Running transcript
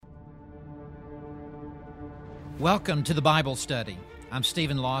Welcome to the Bible Study. I'm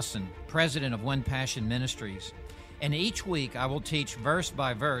Stephen Lawson, president of One Passion Ministries, and each week I will teach verse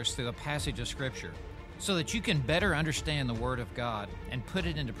by verse through a passage of Scripture so that you can better understand the Word of God and put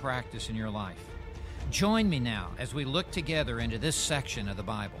it into practice in your life. Join me now as we look together into this section of the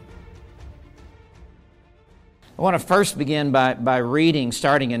Bible. I want to first begin by reading,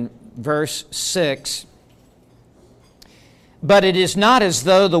 starting in verse 6. But it is not as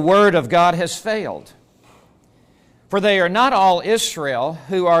though the Word of God has failed. For they are not all Israel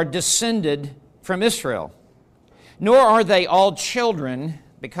who are descended from Israel, nor are they all children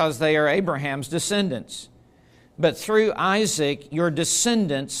because they are Abraham's descendants. But through Isaac your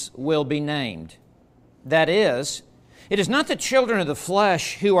descendants will be named. That is, it is not the children of the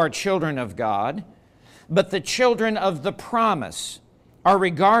flesh who are children of God, but the children of the promise are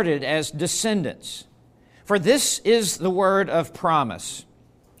regarded as descendants. For this is the word of promise.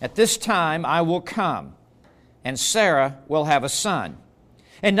 At this time I will come, and Sarah will have a son.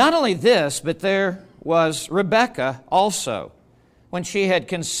 And not only this, but there was Rebekah also, when she had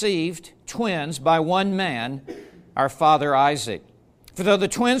conceived twins by one man, our father Isaac. For though the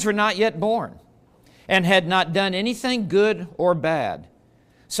twins were not yet born, and had not done anything good or bad,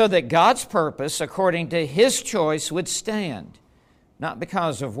 so that God's purpose, according to His choice, would stand, not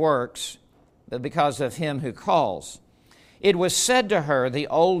because of works, but because of Him who calls. It was said to her, the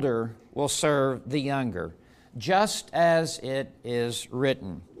older will serve the younger, just as it is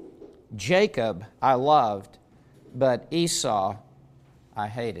written, Jacob I loved, but Esau I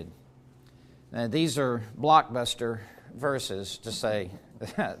hated. Now, these are blockbuster verses, to say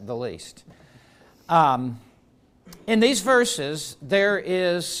the least. In these verses, there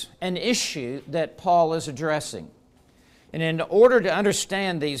is an issue that Paul is addressing. And in order to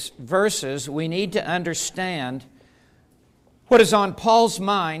understand these verses, we need to understand what is on Paul's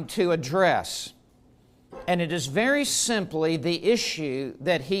mind to address. And it is very simply the issue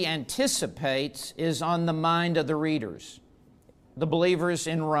that he anticipates is on the mind of the readers, the believers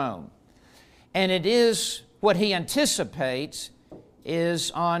in Rome. And it is what he anticipates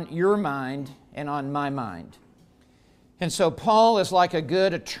is on your mind and on my mind. And so Paul is like a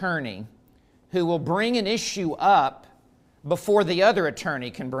good attorney who will bring an issue up before the other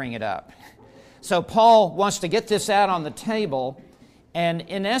attorney can bring it up. So Paul wants to get this out on the table and,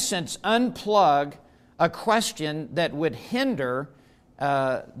 in essence, unplug a question that would hinder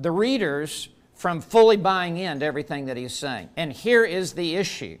the readers from fully buying into everything that he's saying. And here is the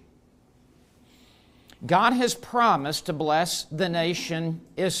issue. God has promised to bless the nation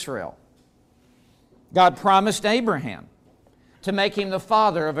Israel. God promised Abraham to make him the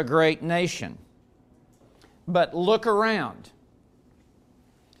father of a great nation. But look around.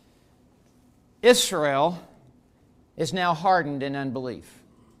 Israel is now hardened in unbelief.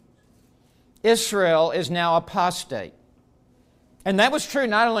 Israel is now apostate. And that was true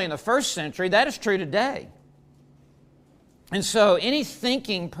not only in the first century, that is true today. And so any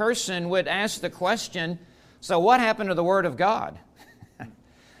thinking person would ask the question, so what happened to the Word of God?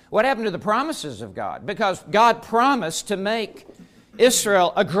 What happened to the promises of God? Because God promised to make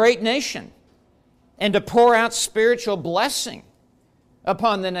Israel a great nation and to pour out spiritual blessing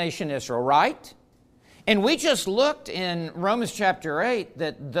upon the nation Israel, right? And we just looked in Romans chapter 8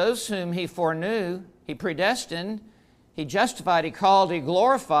 that those whom He foreknew, He predestined, He justified, He called, He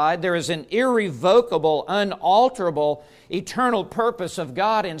glorified. There is an irrevocable, unalterable, eternal purpose of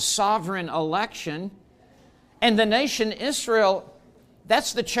God in sovereign election. And the nation Israel,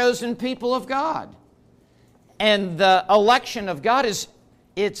 that's the chosen people of God. And the election of God is,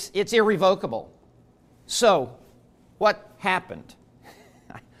 it's irrevocable. So, what happened?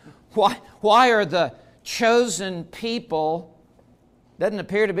 Why are the chosen people, doesn't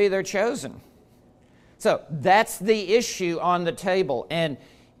appear to be they're chosen? So that's the issue on the table. And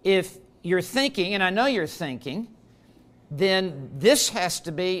if you're thinking, and I know you're thinking, then this has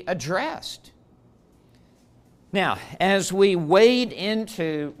to be addressed. Now, as we wade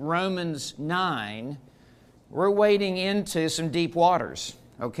into Romans 9, we're wading into some deep waters,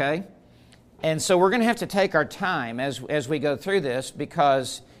 okay? And so we're going to have to take our time as we go through this,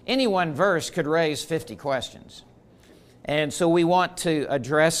 because any one verse could raise 50 questions. And so we want to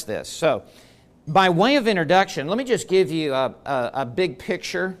address this. So, by way of introduction, let me just give you a big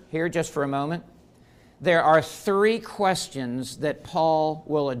picture here just for a moment. There are 3 questions that Paul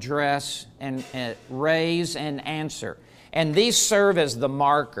will address and raise and answer. And these serve as the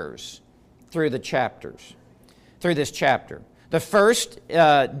markers through the chapters, through this chapter. The first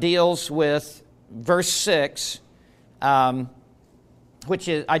deals with verse 6, which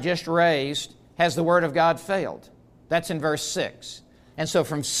is, I just raised, has the Word of God failed? That's in verse 6. And so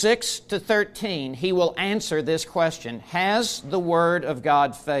from 6 to 13, he will answer this question: has the Word of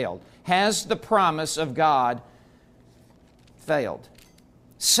God failed? Has the promise of God failed?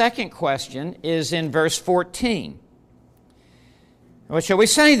 Second question is in verse 14. What shall we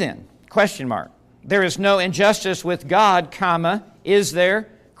say then? Question mark. There is no injustice with God, comma, is there?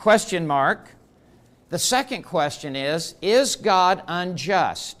 Question mark. The second question is God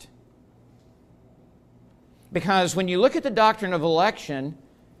unjust? Because when you look at the doctrine of election,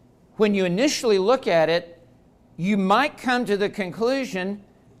 when you initially look at it, you might come to the conclusion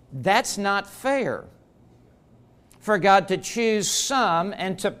that's not fair for God to choose some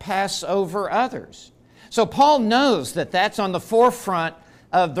and to pass over others. So Paul knows that that's on the forefront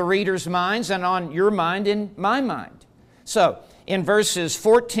of the reader's minds and on your mind and my mind. So in verses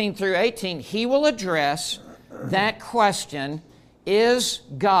 14 through 18, he will address that question: is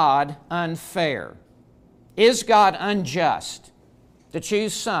God unfair? Is God unjust to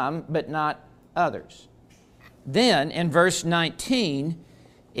choose some but not others? Then in verse 19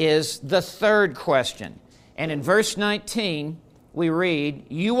 is the third question. And in verse 19 we read,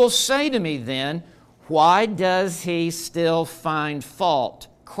 "You will say to me then, why does he still find fault?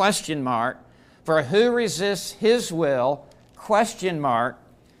 Question mark. For who resists his will? Question mark."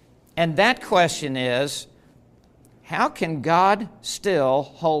 And that question is, how can God still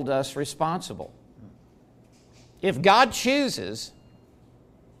hold us responsible? If God chooses,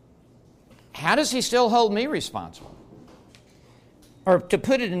 how does he still hold me responsible? Or to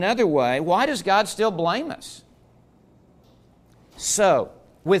put it another way, why does God still blame us? So,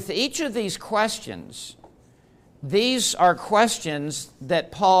 with each of these questions, these are questions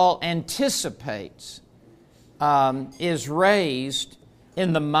that Paul anticipates is raised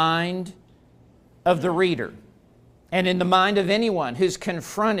in the mind of the reader and in the mind of anyone who's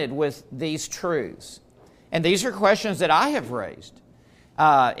confronted with these truths. And these are questions that I have raised.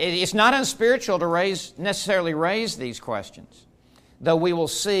 It's not unspiritual to necessarily raise these questions. Though we will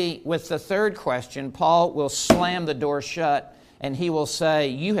see with the third question, Paul will slam the door shut and he will say,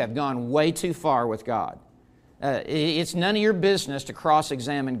 you have gone way too far with God. It's none of your business to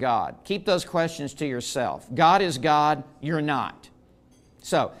cross-examine God. Keep those questions to yourself. God is God, you're not.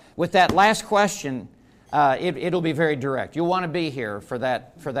 So, with that last question, it'll be very direct. You'll want to be here for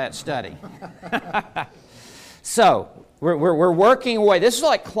that study. So, we're working away. This is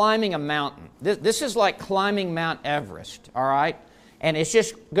like climbing a mountain. This is like climbing Mount Everest, all right? And it's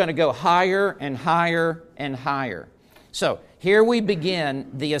just going to go higher and higher and higher. So, here we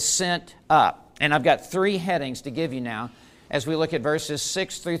begin the ascent up. And I've got 3 headings to give you now as we look at verses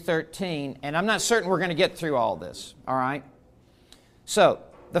 6 through 13. And I'm not certain we're going to get through all this, all right? So,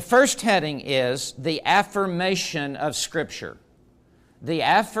 the first heading is the affirmation of Scripture. The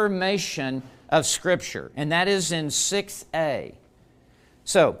affirmation of Scripture. And that is in 6a.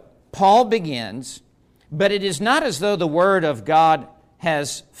 So, Paul begins, but it is not as though the Word of God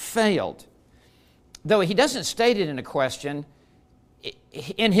has failed. Though he doesn't state it in a question,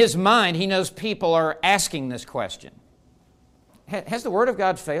 in his mind, he knows people are asking this question. Has the Word of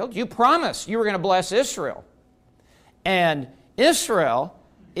God failed? You promised you were going to bless Israel. And Israel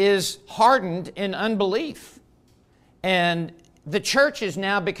is hardened in unbelief. And the church is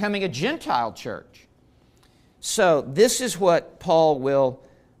now becoming a Gentile church. So this is what Paul will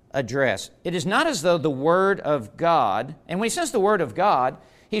address. It is not as though the Word of God, and when he says the Word of God,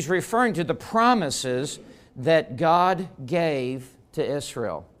 he's referring to the promises that God gave to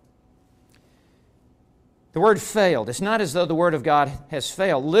Israel. The word failed. It's not as though the Word of God has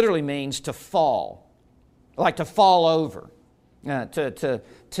failed. Literally means to fall, like to fall over,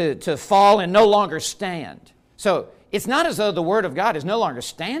 to fall and no longer stand. So it's not as though the Word of God is no longer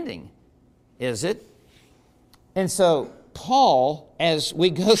standing, is it? And so Paul, as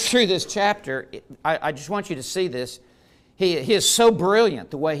we go through this chapter, I just want you to see this. He is so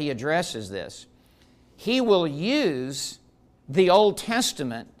brilliant the way he addresses this. He will use the Old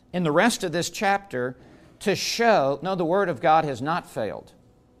Testament in the rest of this chapter to show, no, the Word of God has not failed.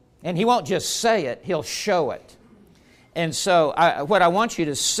 And he won't just say it, he'll show it. And so what I want you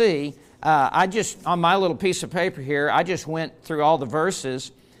to see, on my little piece of paper here, I just went through all the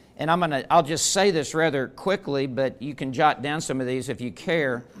verses, and I'll just say this rather quickly, but you can jot down some of these if you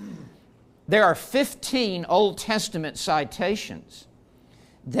care. There are 15 Old Testament citations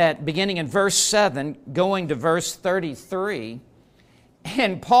that, beginning in verse 7, going to verse 33,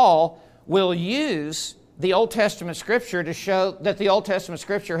 and Paul will use the Old Testament Scripture to show that the Old Testament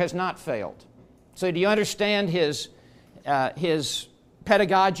Scripture has not failed. So do you understand his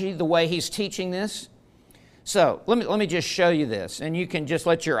pedagogy, the way he's teaching this? So let me just show you this, and you can just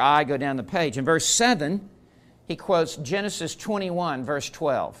let your eye go down the page. In verse 7, he quotes Genesis 21, verse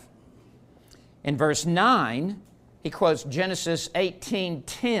 12. In verse 9, he quotes Genesis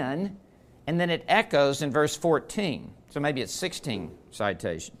 18:10, and then it echoes in verse 14. So maybe it's 16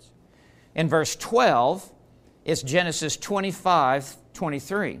 citations. In verse 12, it's Genesis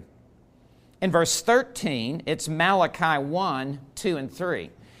 25:23. In verse 13, it's Malachi 1, 2, and 3.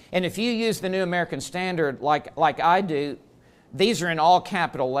 And if you use the New American Standard like I do, these are in all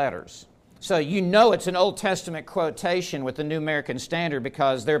capital letters. So you know it's an Old Testament quotation with the New American Standard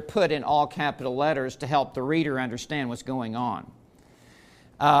because they're put in all capital letters to help the reader understand what's going on.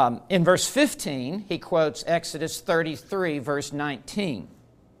 In verse 15, he quotes Exodus 33, verse 19.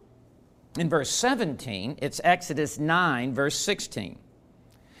 In verse 17, it's Exodus 9, verse 16.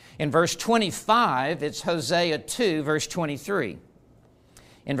 In verse 25, it's Hosea 2, verse 23.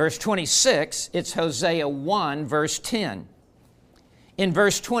 In verse 26, it's Hosea 1, verse 10. In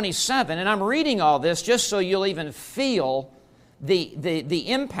verse 27, and I'm reading all this just so you'll even feel the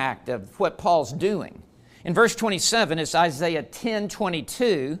impact of what Paul's doing. In verse 27, it's Isaiah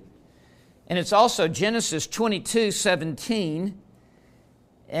 10:22, and it's also Genesis 22:17,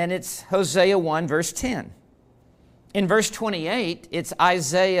 and it's Hosea 1, verse 10. In verse 28, it's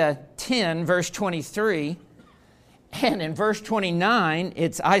Isaiah 10, verse 23, and in verse 29,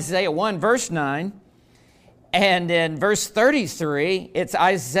 it's Isaiah 1, verse 9, and in verse 33, it's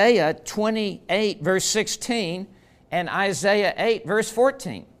Isaiah 28, verse 16, and Isaiah 8, verse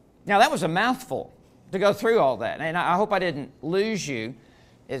 14. Now, that was a mouthful to go through all that, and I hope I didn't lose you.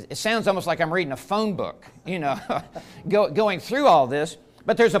 It sounds almost like I'm reading a phone book, going through all this,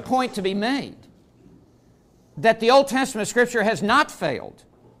 but there's a point to be made that the Old Testament Scripture has not failed.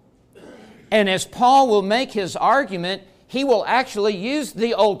 And as Paul will make his argument, he will actually use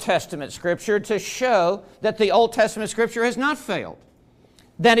the Old Testament Scripture to show that the Old Testament Scripture has not failed,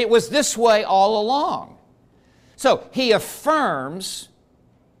 that it was this way all along. So he affirms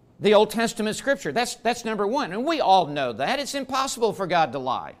the Old Testament Scripture. That's number one, and we all know that. It's impossible for God to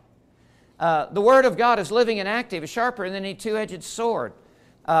lie. The Word of God is living and active, sharper than any two-edged sword.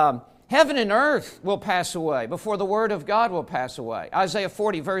 Heaven and earth will pass away before the Word of God will pass away. Isaiah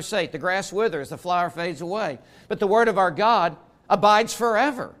 40, verse 8, the grass withers, the flower fades away, but the Word of our God abides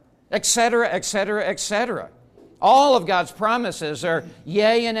forever, etc., etc., etc. All of God's promises are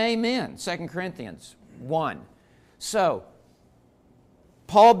yea and amen, 2 Corinthians 1. So,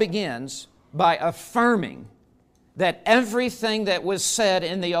 Paul begins by affirming that everything that was said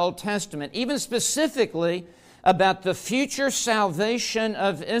in the Old Testament, even specifically about the future salvation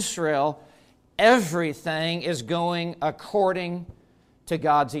of Israel, everything is going according to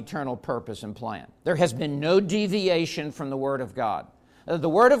God's eternal purpose and plan. There has been no deviation from the Word of God. The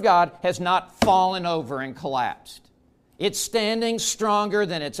Word of God has not fallen over and collapsed. It's standing stronger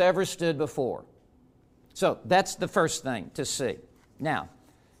than it's ever stood before. So that's the first thing to see. Now,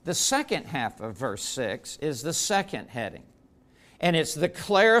 the second half of verse 6 is the second heading, and it's the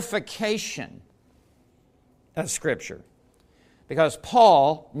clarification of Scripture. Because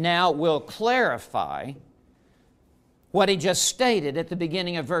Paul now will clarify what he just stated at the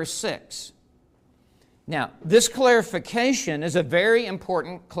beginning of verse 6. Now, this clarification is a very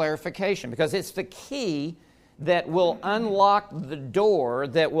important clarification because it's the key that will unlock the door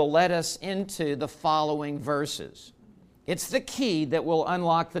that will let us into the following verses. It's the key that will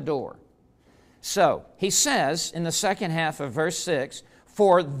unlock the door. So, he says in the second half of verse 6,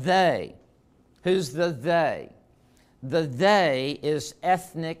 for they. Who's the they? The they is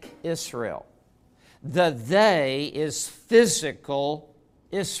ethnic Israel. The they is physical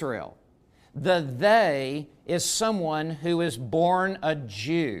Israel. The they is someone who is born a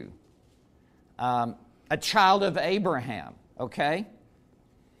Jew, a child of Abraham, okay?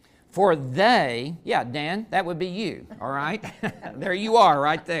 For they, yeah, Dan, that would be you, all right? There you are,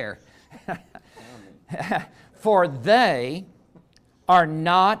 right there. For they are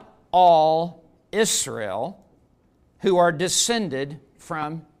not all Israel who are descended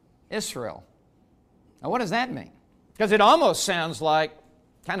from Israel. Now, what does that mean? Because it almost sounds like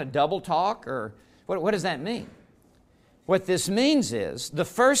kind of double talk, or what does that mean? What this means is the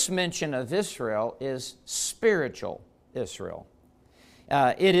first mention of Israel is spiritual Israel.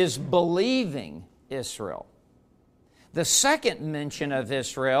 It is believing Israel. The second mention of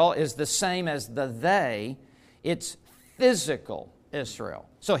Israel is the same as the they. It's physical Israel.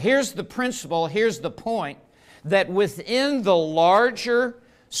 So here's the principle, here's the point, that within the larger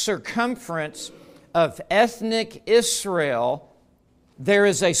circumference of ethnic Israel, there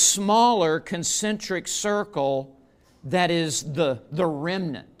is a smaller concentric circle that is the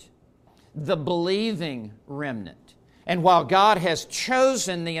remnant, the believing remnant. And while God has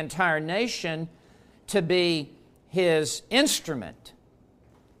chosen the entire nation to be His instrument.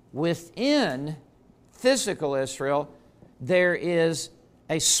 Within physical Israel, there is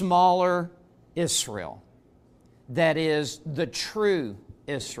a smaller Israel that is the true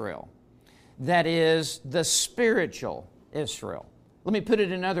Israel, that is the spiritual Israel. Let me put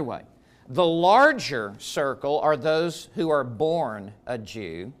it another way. The larger circle are those who are born a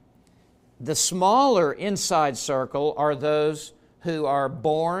Jew. The smaller inside circle are those who are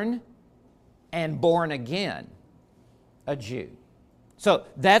born and born again a Jew. So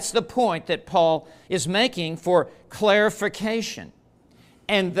that's the point that Paul is making for clarification.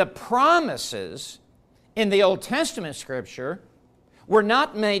 And the promises in the Old Testament Scripture were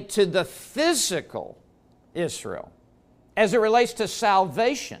not made to the physical Israel as it relates to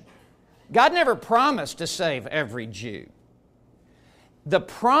salvation. God never promised to save every Jew. The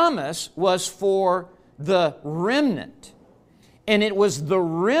promise was for the remnant. And it was the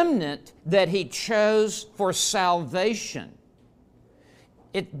remnant that He chose for salvation.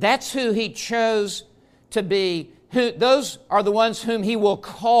 That's who He chose to be. Those are the ones whom He will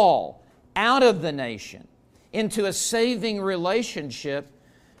call out of the nation into a saving relationship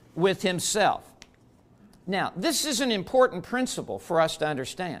with Himself. Now, this is an important principle for us to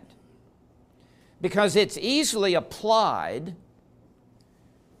understand because it's easily applied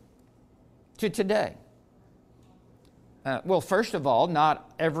to today. Well, first of all,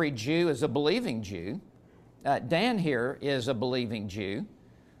 not every Jew is a believing Jew. Dan here is a believing Jew,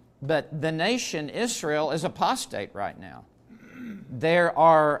 but the nation Israel is apostate right now. There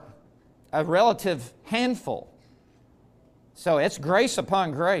are a relative handful. So it's grace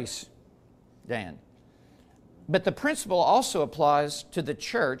upon grace, Dan. But the principle also applies to the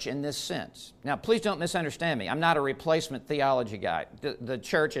church in this sense. Now, please don't misunderstand me. I'm not a replacement theology guy. The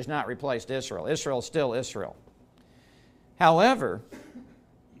church has not replaced Israel. Israel is still Israel. However,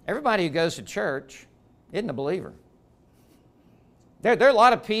 everybody who goes to church isn't a believer. There are a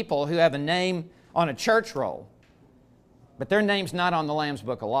lot of people who have a name on a church roll, but their name's not on the Lamb's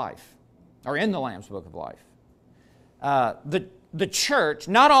Book of Life, or in the Lamb's Book of Life. The church,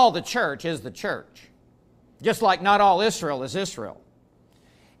 not all the church is the church, just like not all Israel is Israel.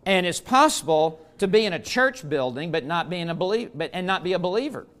 And it's possible to be in a church building but not be a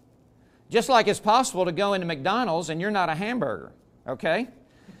believer. Just like it's possible to go into McDonald's and you're not a hamburger, okay?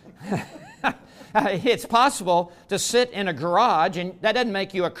 It's possible to sit in a garage and that doesn't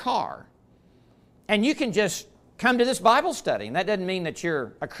make you a car. And you can just come to this Bible study, and that doesn't mean that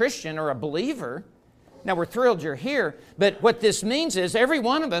you're a Christian or a believer. Now, we're thrilled you're here, but what this means is every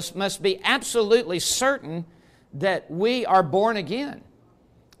one of us must be absolutely certain that we are born again,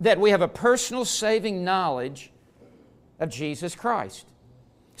 that we have a personal saving knowledge of Jesus Christ.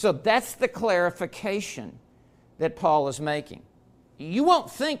 So that's the clarification that Paul is making. You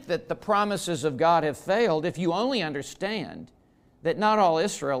won't think that the promises of God have failed if you only understand that not all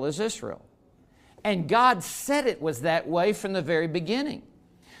Israel is Israel. And God said it was that way from the very beginning.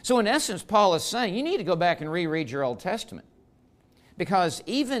 So in essence, Paul is saying you need to go back and reread your Old Testament. Because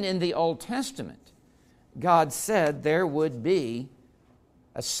even in the Old Testament, God said there would be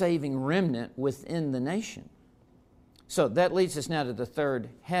a saving remnant within the nation. So that leads us now to the third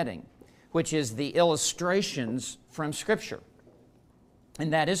heading, which is the illustrations from Scripture.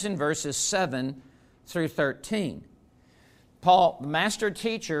 And that is in verses 7 through 13. Paul, the master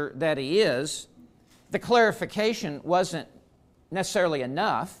teacher that he is, the clarification wasn't necessarily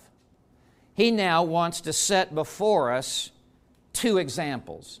enough. He now wants to set before us two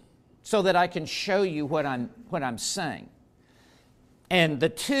examples so that I can show you what I'm saying. And the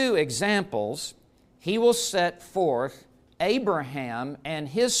two examples, he will set forth Abraham and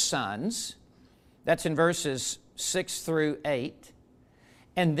his sons. That's in verses 6 through 8.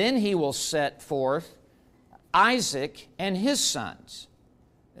 And then he will set forth Isaac and his sons.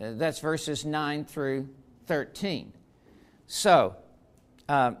 That's verses 9 through 13. So,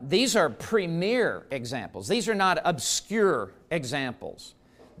 these are premier examples. These are not obscure examples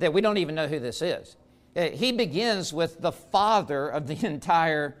that we don't even know who this is. He begins with the father of the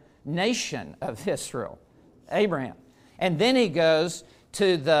entire nation of Israel, Abraham. And then he goes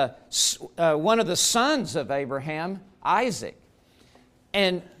to one of the sons of Abraham, Isaac.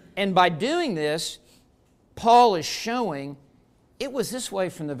 And by doing this, Paul is showing it was this way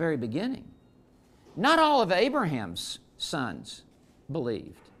from the very beginning. Not all of Abraham's sons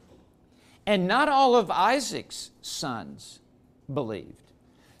believed. And not all of Isaac's sons believed.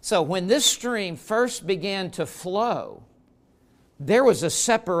 So when this stream first began to flow, there was a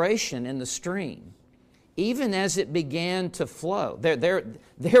separation in the stream. Even as it began to flow,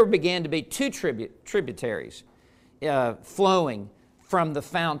 there began to be two tributaries flowing from the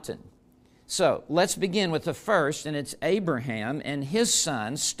fountain. So let's begin with the first, and it's Abraham and his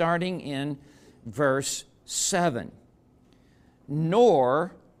sons, starting in verse 7.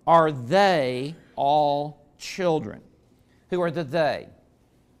 Nor are they all children. Who are the they?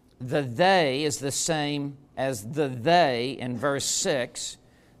 The they is the same as the they in verse 6.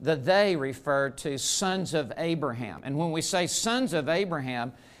 The they refer to sons of Abraham. And when we say sons of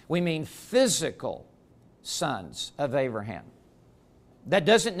Abraham, we mean physical sons of Abraham. That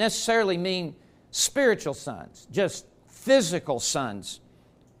doesn't necessarily mean spiritual sons, just physical sons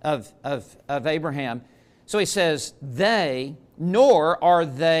of Abraham. So he says, they, nor are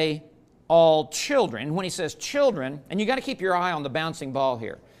they all children. And when he says children, and you got to keep your eye on the bouncing ball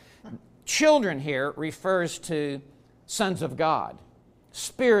here. Children here refers to sons of God,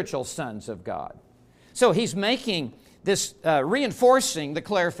 spiritual sons of God. So he's making this, reinforcing the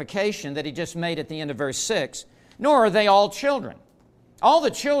clarification that he just made at the end of verse 6, nor are they all children. All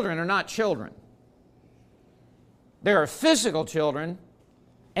the children are not children. There are physical children,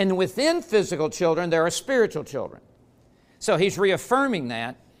 and within physical children, there are spiritual children. So he's reaffirming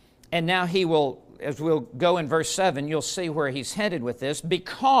that, and now he will, as we'll go in verse 7, you'll see where he's headed with this,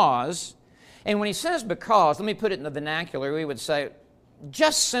 because, and when he says because, let me put it in the vernacular, we would say,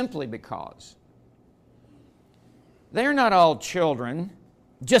 just simply because. They're not all children,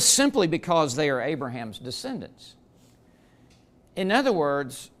 just simply because they are Abraham's descendants. In other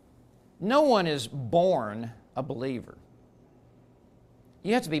words, no one is born a believer.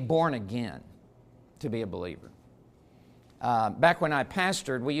 You have to be born again to be a believer. Back when I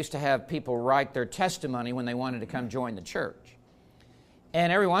pastored, we used to have people write their testimony when they wanted to come join the church.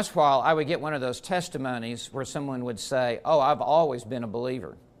 And every once in a while, I would get one of those testimonies where someone would say, "Oh, I've always been a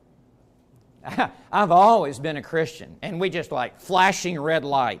believer. I've always been a Christian." And we just like flashing red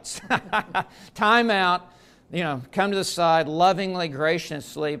lights. Time out. You know, come to the side lovingly,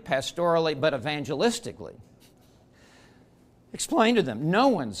 graciously, pastorally, but evangelistically. Explain to them, no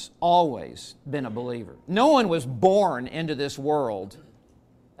one's always been a believer. No one was born into this world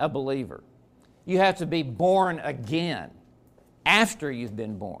a believer. You have to be born again after you've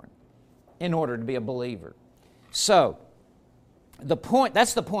been born in order to be a believer. So,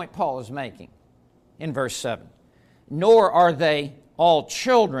 that's the point Paul is making in verse 7. Nor are they all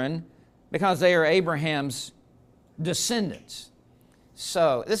children because they are Abraham's descendants.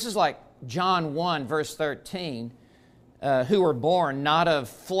 So this is like John 1 verse 13, who were born not of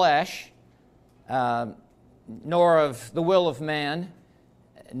flesh, nor of the will of man,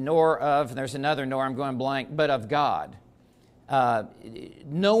 nor of, there's another nor, I'm going blank, but of God.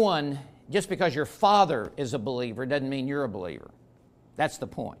 No one, just because your father is a believer doesn't mean you're a believer. That's the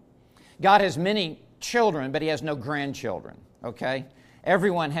point. God has many children, but He has no grandchildren, okay?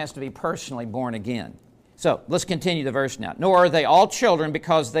 Everyone has to be personally born again. So let's continue the verse now. Nor are they all children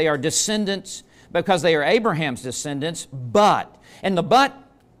because they are descendants, because they are Abraham's descendants, but, and the but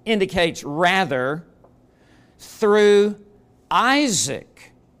indicates rather, through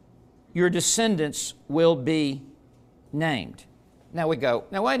Isaac your descendants will be named. Now we go,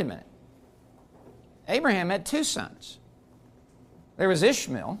 now wait a minute. Abraham had two sons. There was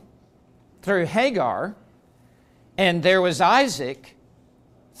Ishmael through Hagar, and there was Isaac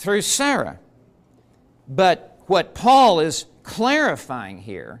through Sarah. But what Paul is clarifying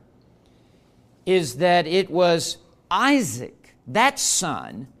here is that it was Isaac, that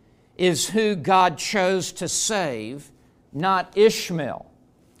son, is who God chose to save, not Ishmael.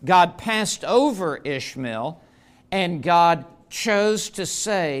 God passed over Ishmael, and God chose to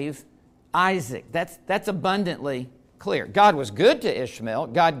save Isaac. That's abundantly clear. God was good to Ishmael.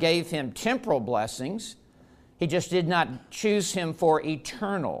 God gave him temporal blessings. He just did not choose him for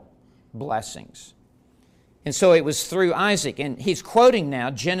eternal blessings. And so it was through Isaac. And he's quoting now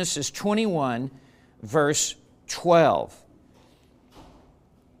Genesis 21, verse 12.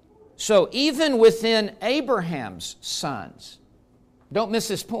 So even within Abraham's sons, don't miss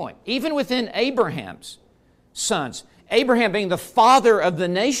this point, even within Abraham's sons, Abraham being the father of the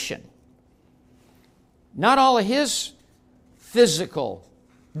nation, not all of his physical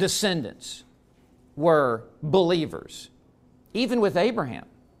descendants were believers, even with Abraham.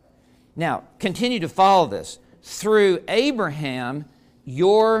 Now, continue to follow this. Through Abraham,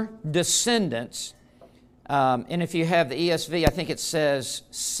 your descendants, and if you have the ESV, I think it says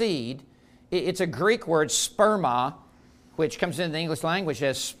seed. It's a Greek word, sperma, which comes into the English language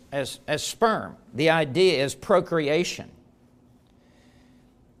as sperm. The idea is procreation.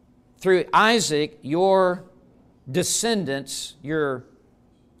 Through Isaac, your descendants, your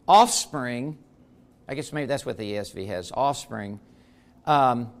offspring, I guess maybe that's what the ESV has, offspring.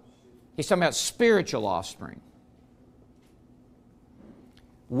 He's talking about spiritual offspring.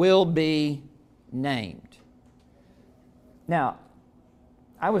 will be named. Now,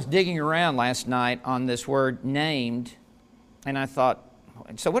 I was digging around last night on this word named, and I thought,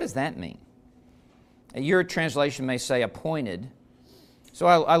 so what does that mean? Your translation may say appointed. So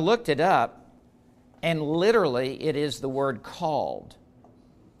I looked it up, and literally it is the word called,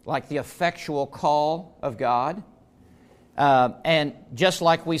 like the effectual call of God. And just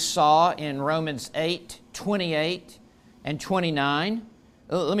like we saw in Romans 8:28 and 29,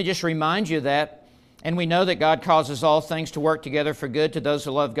 let me just remind you that, and we know that God causes all things to work together for good to those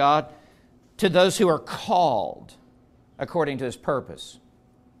who love God, to those who are called according to His purpose.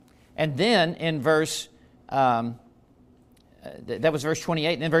 And then in verse, that was verse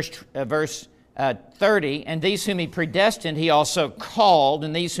 28, and then verse 30, and these whom He predestined, He also called,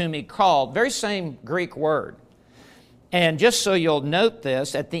 and these whom He called, very same Greek word. And just so you'll note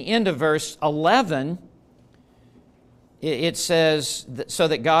this, at the end of verse 11, it says, so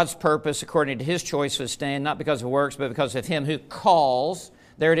that God's purpose according to His choice would stand, not because of works, but because of Him who calls.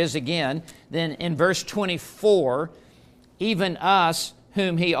 There it is again. Then in verse 24, even us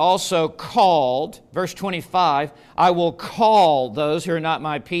whom He also called. Verse 25, I will call those who are not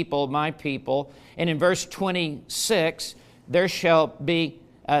my people. And in verse 26, they shall be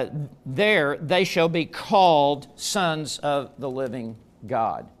called sons of the living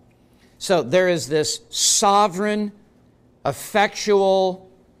God. So there is this sovereign, effectual,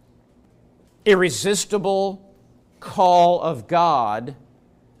 irresistible call of God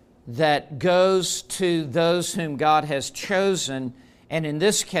that goes to those whom God has chosen. And in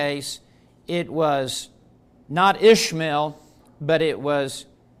this case, it was not Ishmael, but it was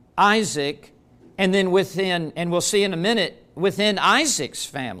Isaac. And then within, and we'll see in a minute, within Isaac's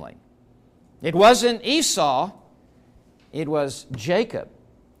family. It wasn't Esau, it was Jacob.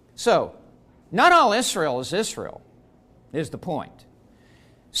 So, not all Israel is the point.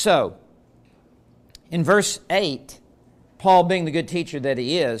 So, in verse 8, Paul, being the good teacher that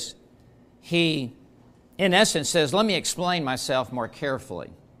he is, he, in essence, says, let me explain myself more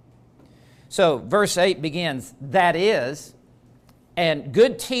carefully. So, verse 8 begins, that is, and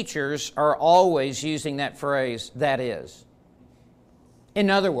good teachers are always using that phrase, that is. In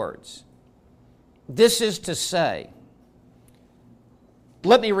other words, this is to say,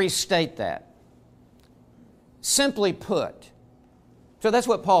 let me restate that. Simply put, so that's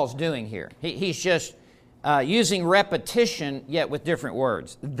what Paul's doing here. He's just using repetition, yet with different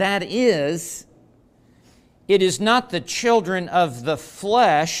words. That is, it is not the children of the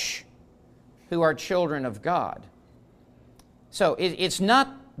flesh who are children of God. So it's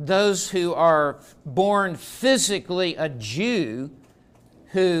not those who are born physically a Jew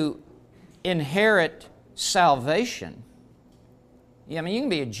who inherit salvation. Yeah, I mean, you can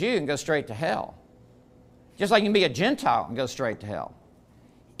be a Jew and go straight to hell. Just like you can be a Gentile and go straight to hell.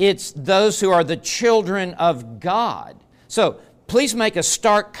 It's those who are the children of God. So please make a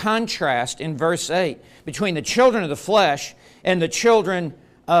stark contrast in verse 8 between the children of the flesh and the children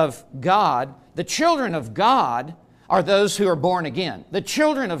of God. The children of God are those who are born again. The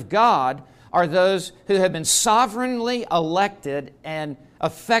children of God are those who have been sovereignly elected and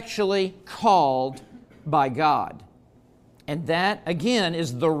effectually called by God. And that, again,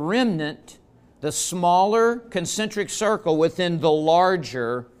 is the remnant, the smaller concentric circle within the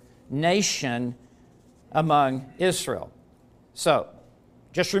larger nation among Israel. So,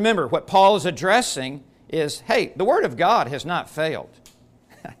 just remember, what Paul is addressing is, hey, the Word of God has not failed.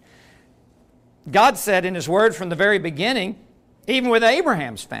 God said in His Word from the very beginning, even with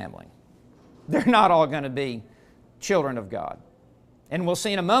Abraham's family, they're not all going to be children of God. And we'll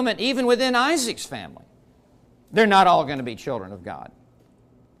see in a moment, even within Isaac's family, they're not all going to be children of God.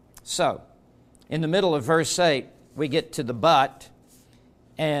 So, in the middle of verse 8, we get to the but.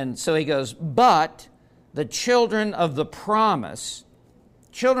 And so he goes, but the children of the promise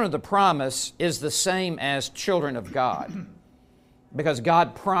is the same as children of God, because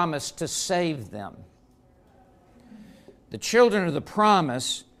God promised to save them. The children of the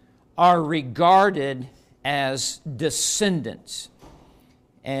promise are regarded as descendants.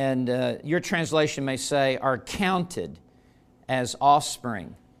 And your translation may say, are counted as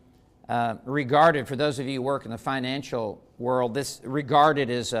offspring. Regarded, for those of you who work in the financial world, this regarded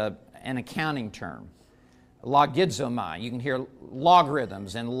is an accounting term. Logizomai. You can hear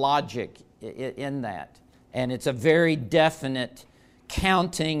logarithms and logic in that. And it's a very definite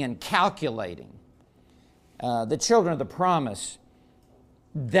counting and calculating. The children of the promise,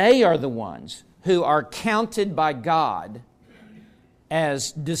 they are the ones who are counted by God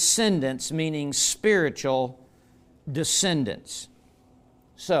as descendants, meaning spiritual descendants.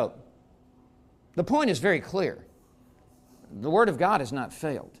 So, the point is very clear. the Word of God has not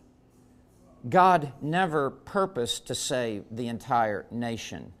failed. God never purposed to save the entire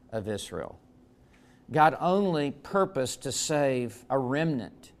nation of Israel. God only purposed to save a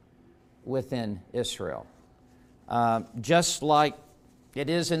remnant within Israel. Just like it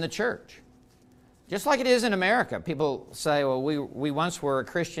is in the church. Just like it is in America. People say, well, we once were a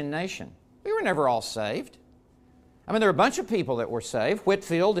Christian nation. We were never all saved. I mean, there were a bunch of people that were saved,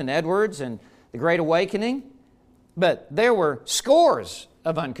 Whitefield and Edwards and the Great Awakening, but there were scores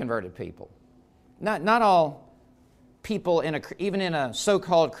of unconverted people. Not all people, even in a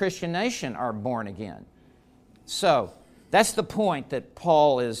so-called Christian nation, are born again. So, that's the point that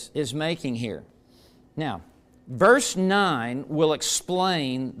Paul is making here. Now, verse 9 will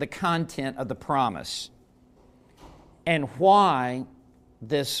explain the content of the promise and why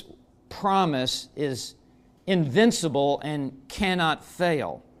this promise is invincible and cannot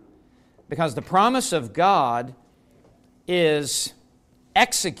fail. Because the promise of God is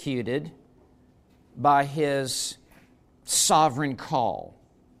executed by His sovereign call.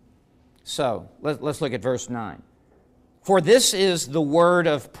 So, let's look at verse 9. For this is the word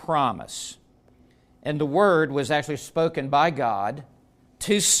of promise. And the word was actually spoken by God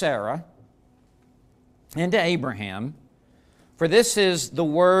to Sarah and to Abraham. For this is the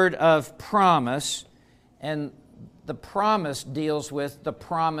word of promise, and the promise deals with the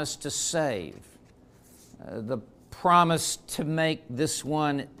promise to save, the promise to make this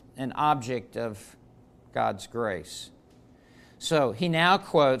one an object of God's grace. So he now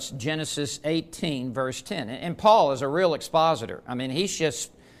quotes Genesis 18, verse 10. And Paul is a real expositor. I mean, he's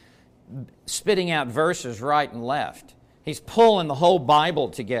just spitting out verses right and left. He's pulling the whole Bible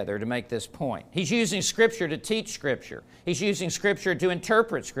together to make this point. He's using Scripture to teach Scripture. He's using Scripture to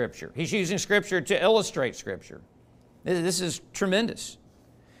interpret Scripture. He's using Scripture to illustrate Scripture. This is tremendous.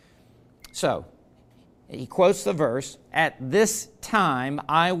 So, he quotes the verse, "At this time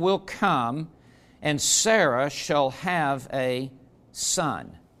I will come, and Sarah shall have a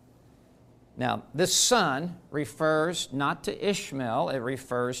son." Now, this son refers not to Ishmael, it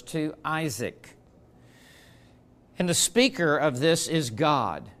refers to Isaac. And the speaker of this is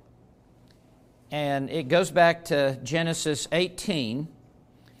God. And it goes back to Genesis 18,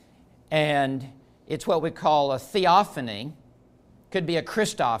 and it's what we call a theophany. Could be a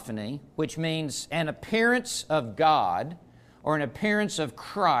Christophany, which means an appearance of God or an appearance of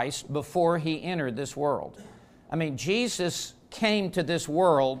Christ before He entered this world. I mean, Jesus came to this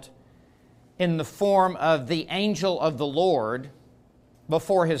world in the form of the angel of the Lord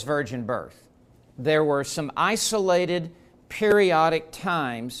before His virgin birth. There were some isolated, periodic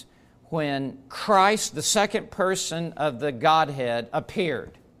times when Christ, the second person of the Godhead,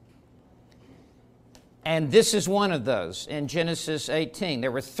 appeared. And this is one of those in Genesis 18.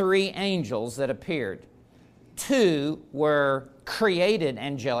 There were 3 angels that appeared. 2 were created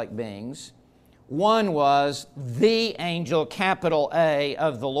angelic beings. 1 was the angel, capital A,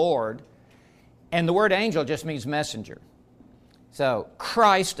 of the Lord. And the word angel just means messenger. So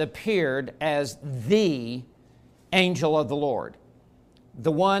Christ appeared as the angel of the Lord,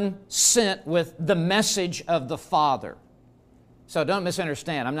 the one sent with the message of the Father. So don't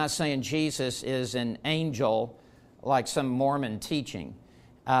misunderstand. I'm not saying Jesus is an angel like some Mormon teaching.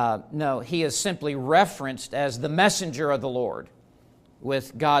 No, He is simply referenced as the messenger of the Lord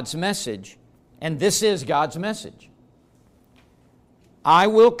with God's message. And this is God's message. I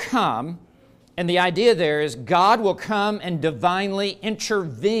will come, and the idea there is God will come and divinely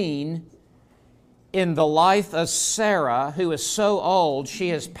intervene in the life of Sarah, who is so old she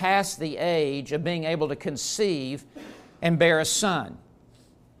has passed the age of being able to conceive and bear a son.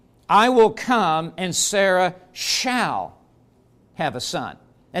 I will come, and Sarah shall have a son.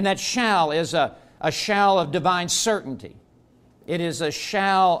 And that shall is a shall of divine certainty. It is a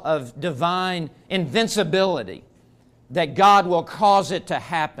shall of divine invincibility, that God will cause it to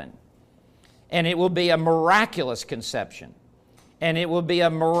happen. And it will be a miraculous conception. And it will be a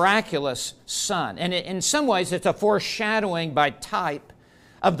miraculous son. And in some ways, it's a foreshadowing by type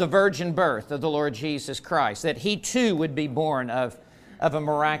of the virgin birth of the Lord Jesus Christ, that He too would be born of a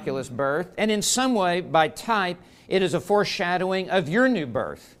miraculous birth. And in some way, by type, it is a foreshadowing of your new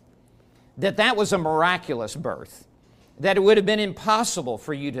birth, that was a miraculous birth, that it would have been impossible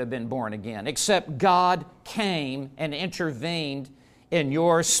for you to have been born again, except God came and intervened in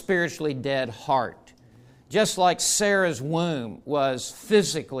your spiritually dead heart. Just like Sarah's womb was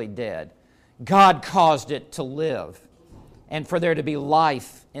physically dead, God caused it to live, and for there to be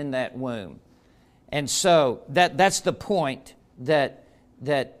life in that womb. And so that's the point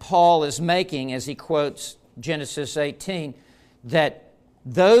that Paul is making as he quotes Genesis 18, that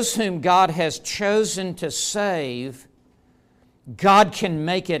those whom God has chosen to save God can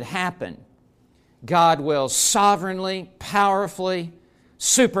make it happen. God will sovereignly, powerfully,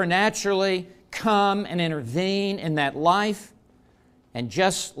 supernaturally come and intervene in that life. And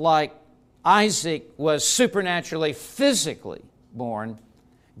just like Isaac was supernaturally, physically born,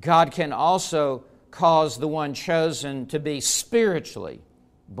 God can also cause the one chosen to be spiritually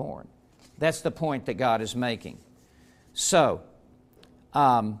born. That's the point that God is making. So,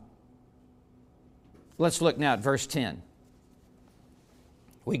 let's look now at verse 10.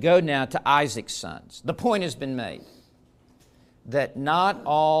 We go now to Isaac's sons. The point has been made that not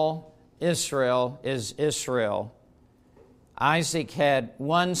all Israel is Israel. Isaac had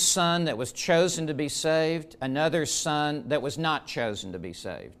one son that was chosen to be saved, another son that was not chosen to be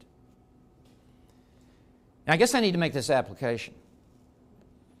saved. Now, I guess I need to make this application.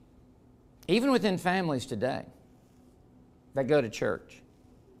 Even within families today that go to church,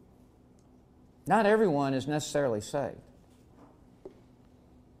 not everyone is necessarily saved.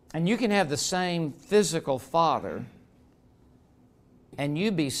 And you can have the same physical father and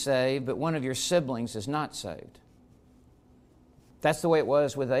you be saved, but one of your siblings is not saved. That's the way it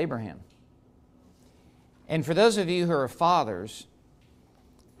was with Abraham. And for those of you who are fathers,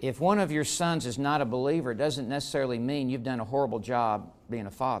 if one of your sons is not a believer, it doesn't necessarily mean you've done a horrible job being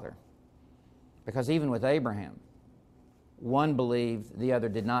a father. Because even with Abraham, one believed, the other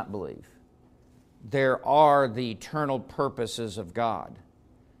did not believe. There are the eternal purposes of God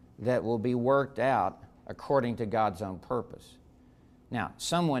that will be worked out according to God's own purpose. Now,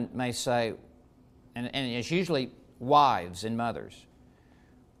 someone may say, and it's usually wives and mothers,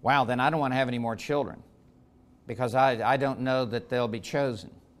 wow, then I don't want to have any more children because I don't know that they'll be chosen.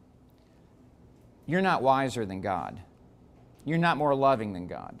 You're not wiser than God. You're not more loving than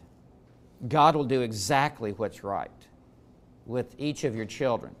God. God will do exactly what's right with each of your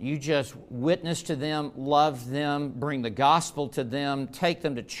children. You just witness to them, love them, bring the gospel to them, take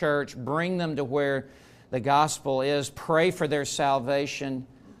them to church, bring them to where the gospel is, pray for their salvation.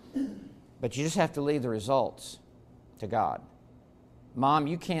 But you just have to leave the results to God. Mom,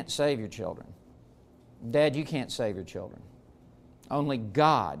 you can't save your children. Dad, you can't save your children. Only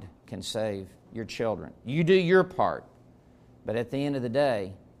God can save your children. You do your part, but at the end of the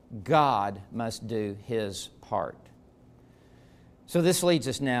day, God must do His part. So this leads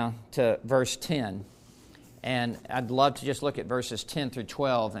us now to verse 10, and I'd love to just look at verses 10 through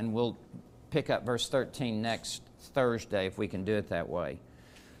 12, and we'll pick up verse 13 next Thursday if we can do it that way.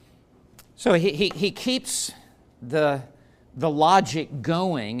 So he keeps the logic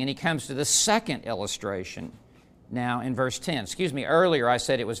going, and he comes to the second illustration now in verse 10. Excuse me, earlier I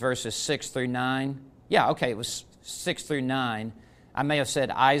said it was verses 6 through 9. Yeah, okay, it was 6 through 9. I may have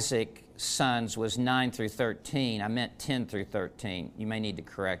said Isaac's sons was 9 through 13. I meant 10 through 13. You may need to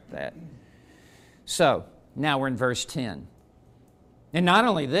correct that. So, now we're in verse 10. And not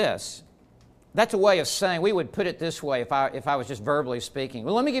only this, that's a way of saying, we would put it this way if I was just verbally speaking.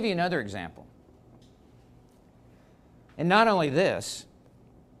 Well, let me give you another example. And not only this,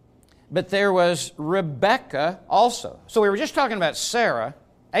 but there was Rebekah also. So we were just talking about Sarah,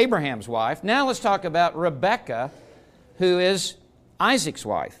 Abraham's wife. Now let's talk about Rebekah, who is Isaac's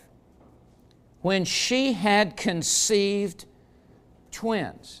wife. When she had conceived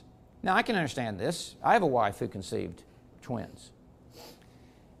twins. Now I can understand this. I have a wife who conceived twins.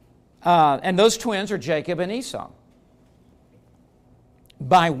 And those twins are Jacob and Esau.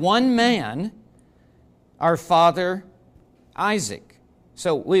 By one man, our father Isaac.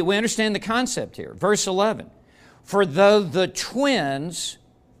 So we understand the concept here. Verse 11. For though the twins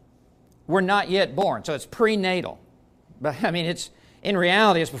were not yet born. So it's prenatal. But I mean, in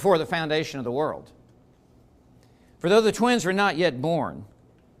reality, it's before the foundation of the world. For though the twins were not yet born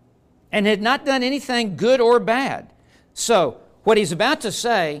and had not done anything good or bad. So what he's about to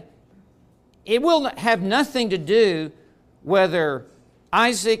say, it will have nothing to do whether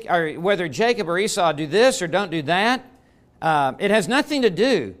Isaac or whether Jacob or Esau do this or don't do that. It has nothing to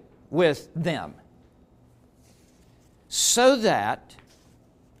do with them. So that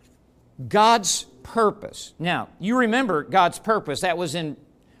God's purpose. Now, you remember God's purpose. That was in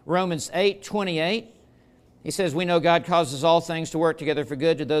Romans 8:28. He says, we know God causes all things to work together for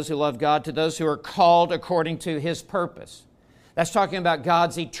good to those who love God, to those who are called according to His purpose. That's talking about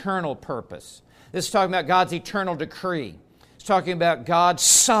God's eternal purpose. This is talking about God's eternal decree. It's talking about God's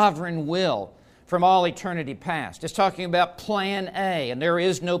sovereign will from all eternity past. It's talking about plan A, and there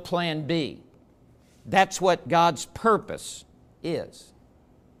is no plan B. That's what God's purpose is.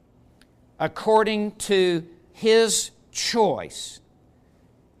 According to His choice.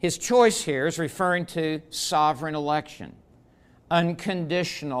 His choice here is referring to sovereign election,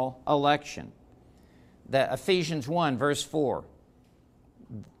 unconditional election. That Ephesians 1, verse 4.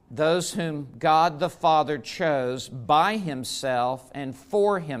 those whom God the Father chose by Himself and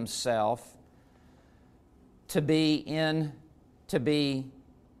for Himself to be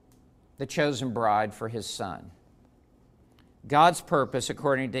the chosen bride for His Son. God's purpose,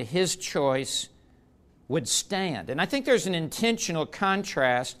 according to His choice, would stand. And I think there's an intentional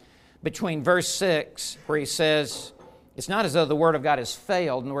contrast between verse 6, where he says, it's not as though the Word of God has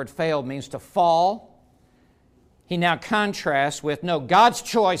failed, and the word failed means to fall. He now contrasts with, no, God's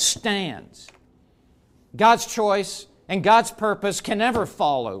choice stands. God's choice and God's purpose can never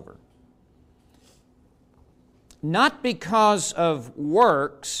fall over. Not because of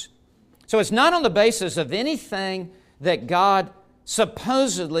works. So it's not on the basis of anything that God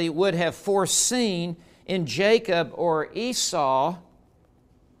supposedly would have foreseen in Jacob or Esau,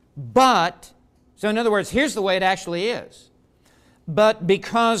 but, so in other words, here's the way it actually is. But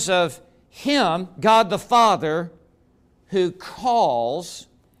because of Him, God the Father, who calls,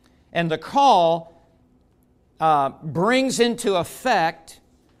 and the call brings into effect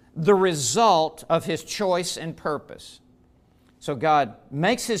the result of His choice and purpose. So God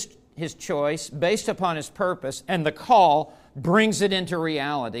makes His choice based upon His purpose, and the call brings it into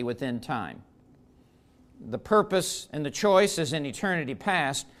reality within time. The purpose and the choice is in eternity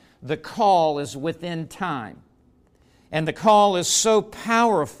past. The call is within time. And the call is so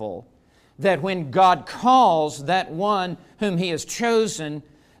powerful that when God calls that one whom He has chosen,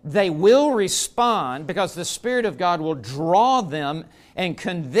 they will respond because the Spirit of God will draw them and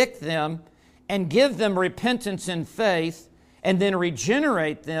convict them and give them repentance and faith and then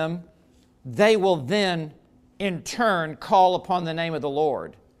regenerate them. They will then, in turn, call upon the name of the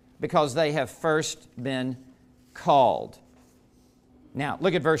Lord because they have first been called. Now,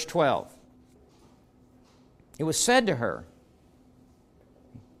 look at verse 12. It was said to her,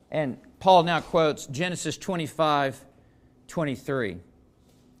 and Paul now quotes Genesis 25:23.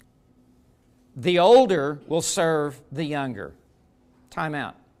 The older will serve the younger. Time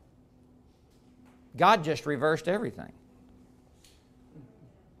out. God just reversed everything.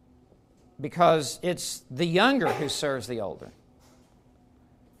 Because it's the younger who serves the older.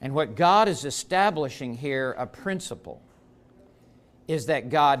 And what God is establishing here, a principle, is that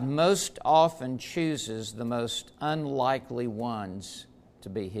God most often chooses the most unlikely ones to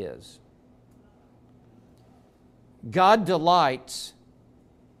be His. God delights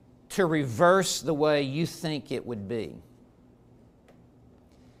to reverse the way you think it would be.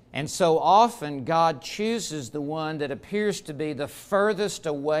 And so often God chooses the one that appears to be the furthest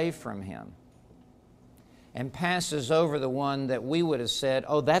away from Him and passes over the one that we would have said,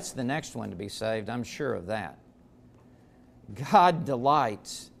 oh, that's the next one to be saved, I'm sure of that. God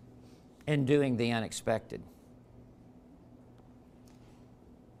delights in doing the unexpected.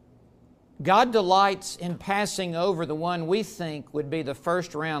 God delights in passing over the one we think would be the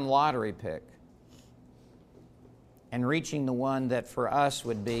first round lottery pick and reaching the one that for us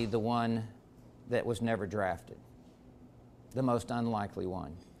would be the one that was never drafted, the most unlikely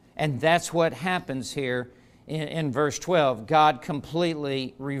one. And that's what happens here in verse 12. God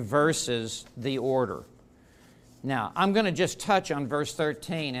completely reverses the order. Now, I'm going to just touch on verse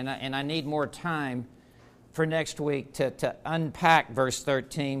 13, and I need more time for next week to unpack verse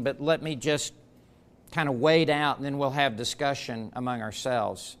 13, but let me just kind of wade out, and then we'll have discussion among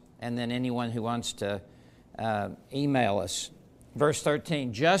ourselves, and then anyone who wants to email us. Verse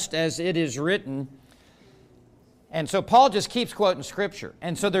 13, just as it is written. And so Paul just keeps quoting Scripture.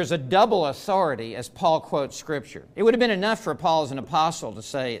 And so there's a double authority as Paul quotes Scripture. It would have been enough for Paul as an apostle to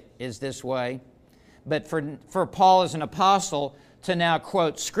say it is this way. But for Paul as an apostle to now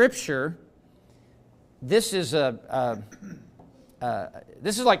quote Scripture, this is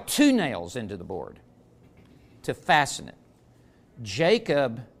like two nails into the board to fasten it.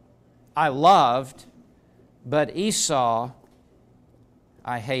 Jacob I loved, but Esau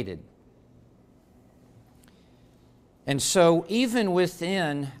I hated. And so even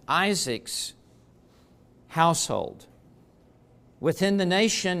within Isaac's household, within the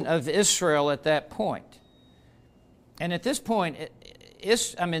nation of Israel at that point, and at this point,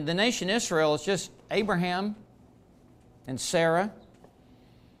 the nation Israel is just Abraham and Sarah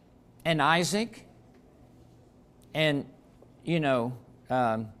and Isaac and,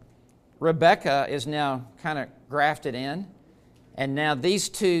 Rebekah is now kind of grafted in. And now these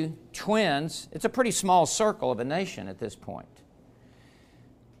two twins, it's a pretty small circle of a nation at this point.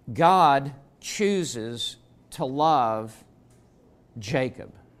 God chooses to love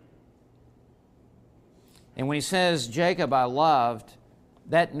Jacob. And when He says, Jacob I loved,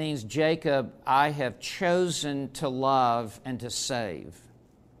 that means Jacob I have chosen to love and to save.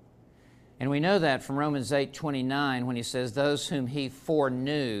 And we know that from Romans 8:29 when he says, those whom he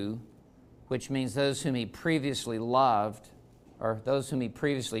foreknew, which means those whom he previously loved, or those whom he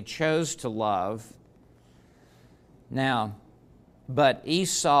previously chose to love. Now, but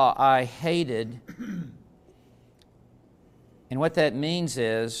Esau I hated. And what that means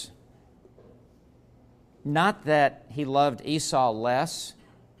is not that he loved Esau less,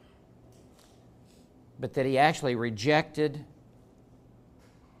 but that he actually rejected,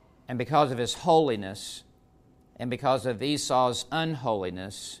 and because of his holiness and because of Esau's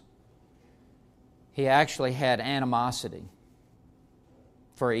unholiness, he actually had animosity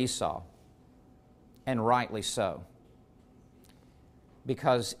for Esau, and rightly so.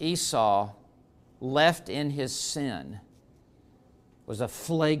 Because Esau, left in his sin, was a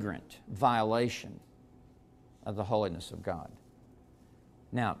flagrant violation of the holiness of God.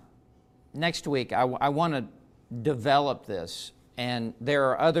 Now, next week, I want to develop this, and there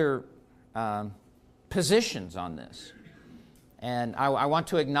are other positions on this. And I want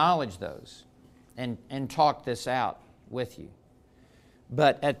to acknowledge those and talk this out with you.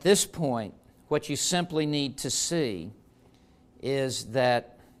 But at this point, what you simply need to see is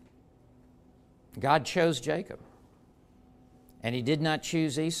that God chose Jacob, and he did not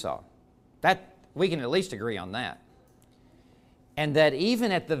choose Esau. That we can at least agree on that. And that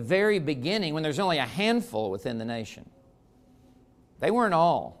even at the very beginning, when there's only a handful within the nation, they weren't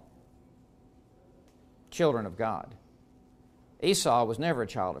all children of God. Esau was never a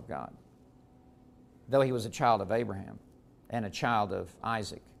child of God, though he was a child of Abraham and a child of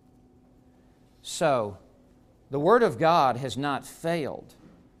Isaac. So, the Word of God has not failed.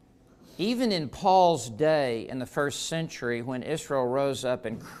 Even in Paul's day in the first century, when Israel rose up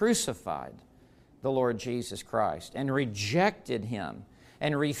and crucified the Lord Jesus Christ and rejected Him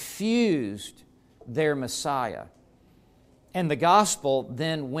and refused their Messiah, and the gospel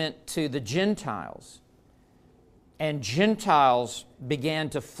then went to the Gentiles, and Gentiles began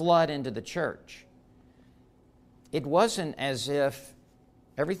to flood into the church. It wasn't as if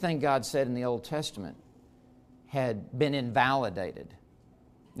everything God said in the Old Testament had been invalidated.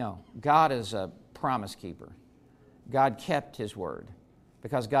 No, God is a promise keeper. God kept His word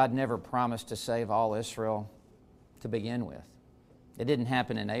because God never promised to save all Israel to begin with. It didn't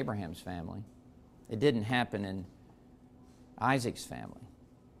happen in Abraham's family. It didn't happen in Isaac's family.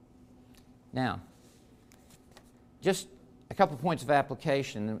 Now, just a couple points of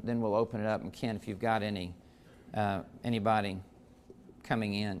application, then we'll open it up. And Ken, if you've got anybody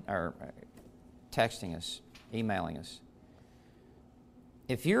coming in or texting us, emailing us.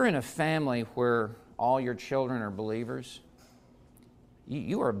 If you're in a family where all your children are believers,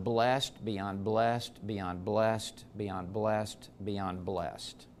 you are blessed beyond blessed, beyond blessed, beyond blessed, beyond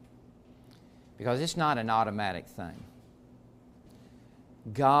blessed. Because it's not an automatic thing.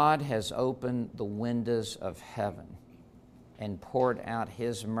 God has opened the windows of heaven and poured out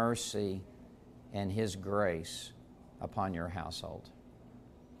His mercy and His grace upon your household.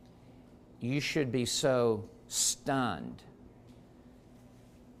 You should be so stunned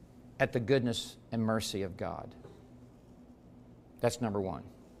at the goodness and mercy of God. That's number one.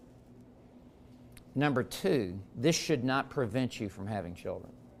 Number two, this should not prevent you from having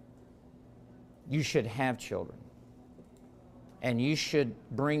children. You should have children. And you should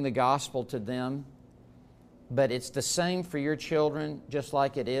bring the gospel to them. But it's the same for your children, just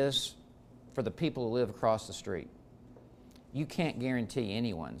like it is for the people who live across the street. You can't guarantee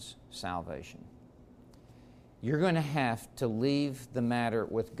anyone's salvation. You're going to have to leave the matter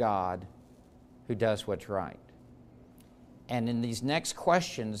with God, who does what's right. And in these next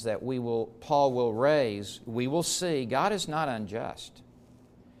questions that Paul will raise, we will see God is not unjust.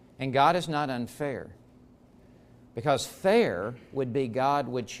 And God is not unfair. Because fair would be God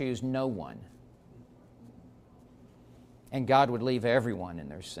would choose no one. And God would leave everyone in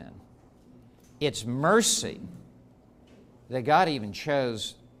their sin. It's mercy that God even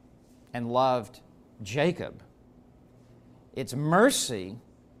chose and loved Jacob. It's mercy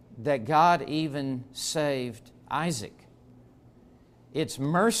that God even saved Isaac. It's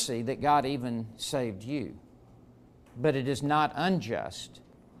mercy that God even saved you. But it is not unjust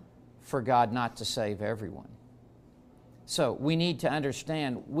for God not to save everyone. So we need to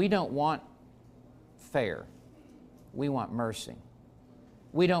understand we don't want fair. We want mercy.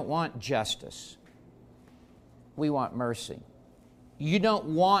 We don't want justice. We want mercy. You don't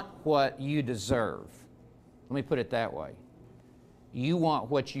want what you deserve. Let me put it that way. You want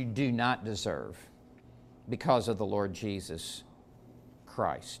what you do not deserve because of the Lord Jesus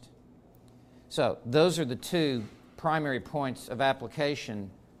Christ. So those are the two primary points of application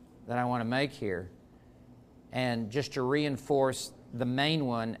that I want to make here. And just to reinforce the main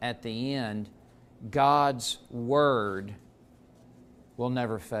one at the end, God's Word will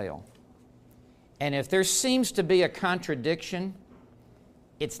never fail. And if there seems to be a contradiction,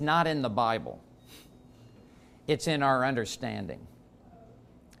 it's not in the Bible. It's in our understanding.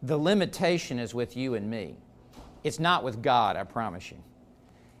 The limitation is with you and me. It's not with God, I promise you.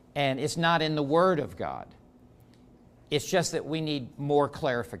 And it's not in the Word of God. It's just that we need more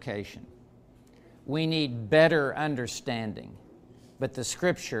clarification. We need better understanding. But the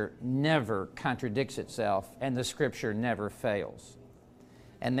Scripture never contradicts itself, and the Scripture never fails.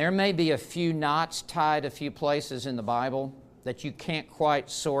 And there may be a few knots tied a few places in the Bible that you can't quite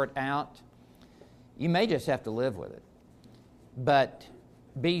sort out. You may just have to live with it. But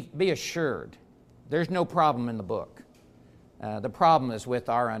be assured, there's no problem in the book. The problem is with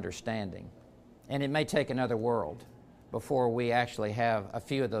our understanding. And it may take another world before we actually have a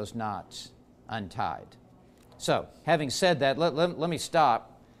few of those knots untied. So, having said that, let me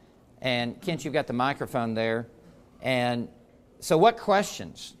stop. And Kent, you've got the microphone there. And so what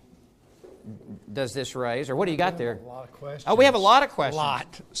questions does this raise? Or what do you got there? A lot of questions. Oh, we have a lot of questions. A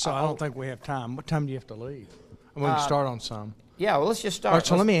lot. So I don't think we have time. What time do you have to leave? We can start on some. Yeah, well, let's just start. All right,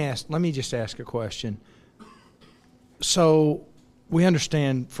 so let me just ask a question. So we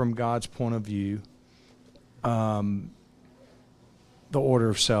understand from God's point of view the order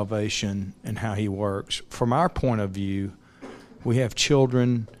of salvation and how He works. From our point of view, we have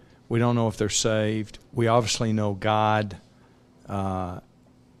children. We don't know if they're saved. We obviously know God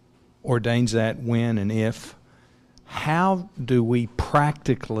ordains that when and if. How do we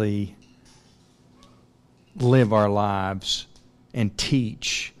practically live our lives and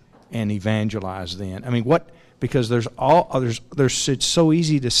teach and evangelize then? I mean, because it's so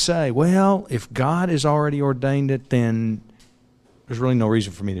easy to say, well, if God has already ordained it, then there's really no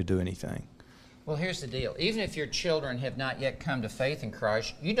reason for me to do anything. Well, here's the deal. Even if your children have not yet come to faith in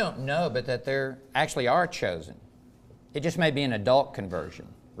Christ, you don't know but that they actually are chosen. It just may be an adult conversion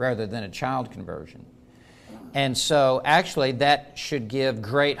rather than a child conversion. And so actually that should give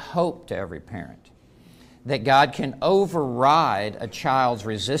great hope to every parent, that God can override a child's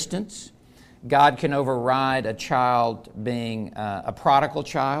resistance. God can override a child being a prodigal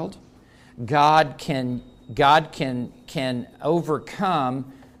child. God can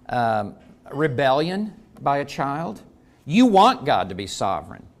overcome rebellion by a child. You want God to be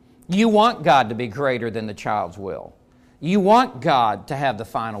sovereign. You want God to be greater than the child's will. You want God to have the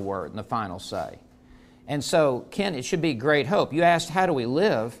final word and the final say. And so, Ken, it should be great hope. You asked, how do we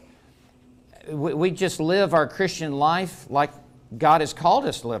live? We just live our Christian life like God has called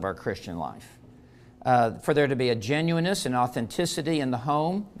us to live our Christian life. For there to be a genuineness and authenticity in the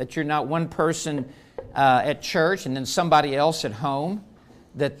home, that you're not one person at church and then somebody else at home,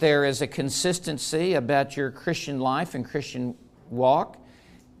 that there is a consistency about your Christian life and Christian walk.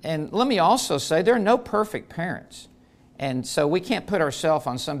 And let me also say, there are no perfect parents. And so we can't put ourselves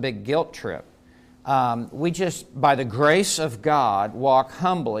on some big guilt trip. We just, by the grace of God, walk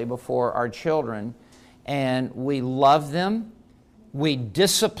humbly before our children, and we love them, we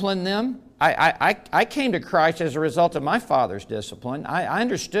discipline them. I came to Christ as a result of my father's discipline. I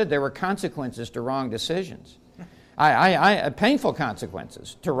understood there were consequences to wrong decisions. Painful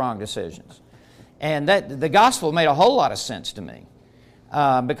consequences to wrong decisions. And that the gospel made a whole lot of sense to me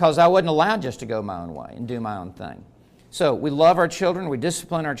because I wasn't allowed just to go my own way and do my own thing. So we love our children, we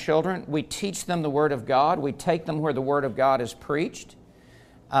discipline our children, we teach them the Word of God, we take them where the Word of God is preached,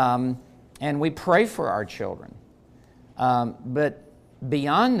 and we pray for our children. But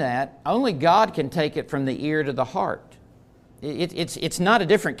beyond that, only God can take it from the ear to the heart. It's not a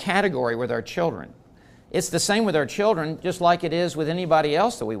different category with our children. It's the same with our children, just like it is with anybody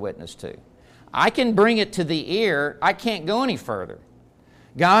else that we witness to. I can bring it to the ear, I can't go any further.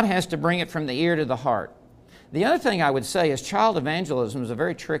 God has to bring it from the ear to the heart. The other thing I would say is child evangelism is a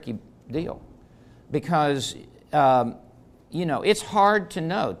very tricky deal because, it's hard to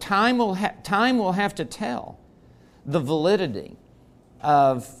know. Time will have to tell the validity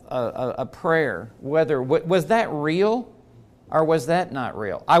of a prayer, whether was that real or was that not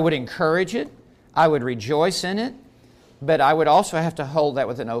real. I would encourage it. I would rejoice in it, but I would also have to hold that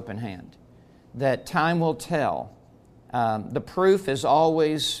with an open hand, that time will tell. The proof is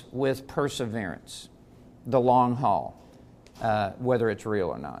always with perseverance, the long haul, whether it's real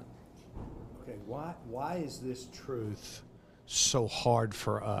or not. Okay, why is this truth so hard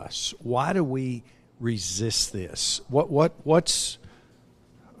for us? Why do we resist this?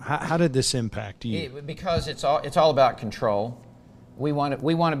 How did this impact you? Because it's all about control. We want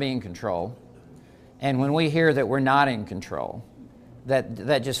to be in control. And when we hear that we're not in control,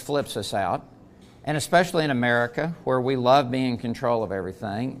 that just flips us out. And especially in America, where we love being in control of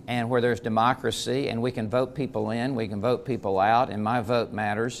everything, and where there's democracy, and we can vote people in, we can vote people out, and my vote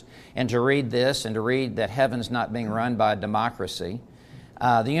matters. And to read this, and to read that heaven's not being run by a democracy,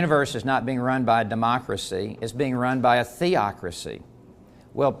 the universe is not being run by a democracy, it's being run by a theocracy.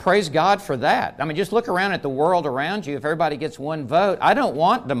 Well, praise God for that. I mean, just look around at the world around you. If everybody gets one vote, I don't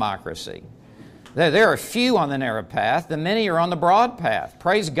want democracy. There are few on the narrow path. The many are on the broad path.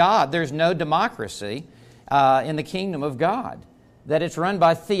 Praise God, there's no democracy in the kingdom of God. That it's run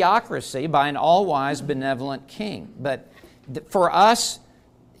by theocracy, by an all-wise, benevolent king. But for us,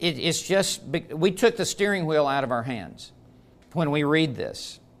 it's just, we took the steering wheel out of our hands when we read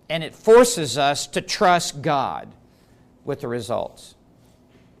this. And it forces us to trust God with the results.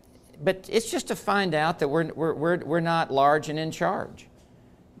 But it's just to find out that we're not large and in charge.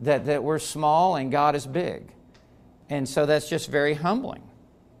 That we're small and God is big. And so that's just very humbling.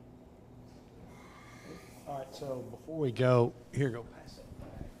 All right, so before we go, here, go pass that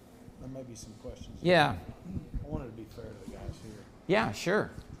back. There may be some questions. Yeah. I wanted to be fair to the guys here. Yeah,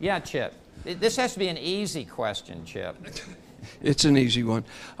 sure. Yeah, Chip. This has to be an easy question, Chip. It's an easy one.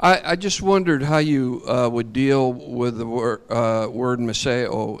 I just wondered how you would deal with the word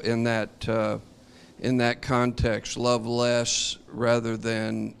Maseo in that context, love less rather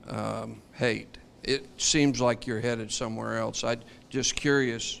than hate. It seems like you're headed somewhere else. I'm just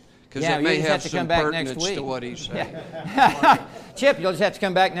curious, because it may have some pertinence to what he's saying. Yeah. Chip, you'll just have to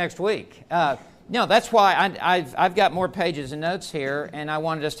come back next week. No, that's why I've got more pages and notes here, and I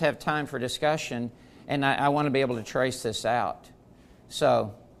want to just have time for discussion, and I want to be able to trace this out.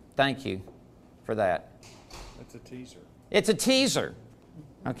 So, thank you for that. That's a teaser. It's a teaser,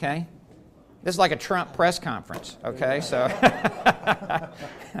 okay? This is like a Trump press conference, okay? So,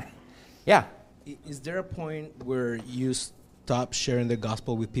 yeah. Is there a point where you stop sharing the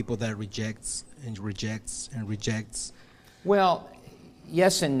gospel with people that rejects and rejects and rejects? Well,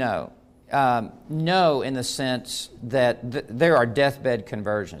 yes and no. No, in the sense that there are deathbed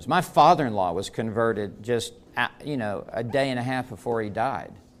conversions. My father-in-law was converted just, a day and a half before he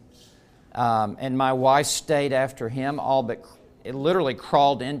died. And my wife stayed after him, all but it literally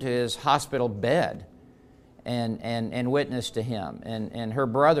crawled into his hospital bed and witnessed to him. And her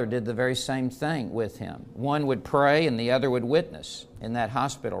brother did the very same thing with him. One would pray and the other would witness in that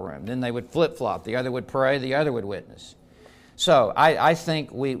hospital room. Then they would flip-flop. The other would pray, the other would witness. So I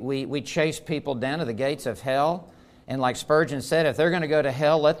think we chase people down to the gates of hell. And like Spurgeon said, if they're going to go to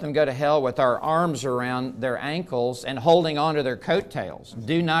hell, let them go to hell with our arms around their ankles and holding onto their coattails.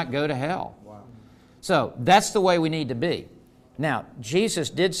 Do not go to hell. Wow. So that's the way we need to be. Now, Jesus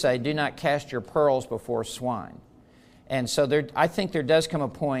did say, do not cast your pearls before swine. And so I think there does come a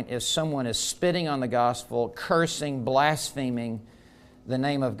point if someone is spitting on the gospel, cursing, blaspheming the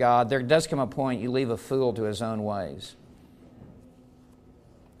name of God, there does come a point you leave a fool to his own ways.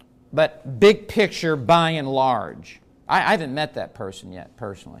 But big picture, by and large, I haven't met that person yet,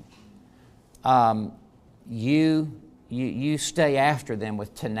 personally. You stay after them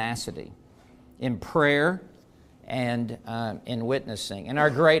with tenacity in prayer and in witnessing. And our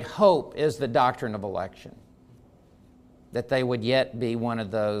great hope is the doctrine of election, that they would yet be one of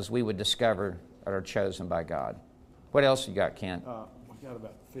those we would discover that are chosen by God. What else you got, Ken? We've got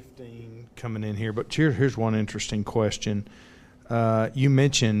about 15 coming in here, but here's one interesting question. You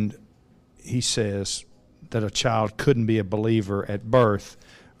mentioned, he says, that a child couldn't be a believer at birth.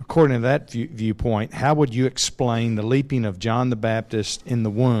 According to that viewpoint, how would you explain the leaping of John the Baptist in the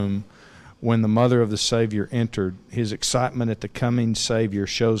womb when the mother of the Savior entered? His excitement at the coming Savior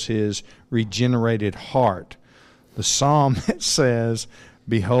shows his regenerated heart. The psalm that says,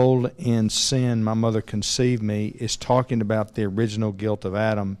 "Behold, in sin my mother conceived me," is talking about the original guilt of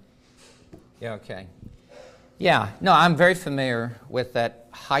Adam. Yeah, okay. Yeah, no, I'm very familiar with that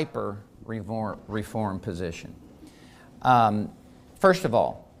hyper-reform position. First of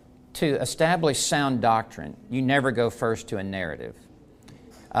all, to establish sound doctrine, you never go first to a narrative.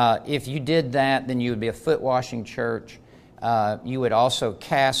 If you did that, then you would be a foot-washing church. You would also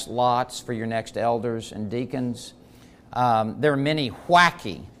cast lots for your next elders and deacons. There are many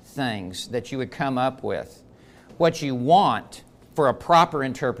wacky things that you would come up with. What you want for a proper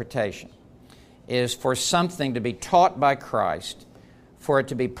interpretation is for something to be taught by Christ, for it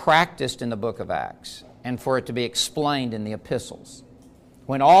to be practiced in the book of Acts, and for it to be explained in the epistles.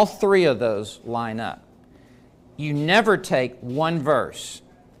 When all three of those line up, you never take one verse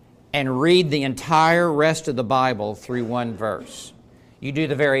and read the entire rest of the Bible through one verse. You do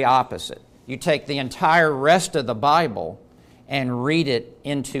the very opposite. You take the entire rest of the Bible and read it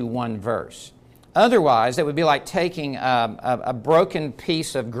into one verse. Otherwise, it would be like taking a broken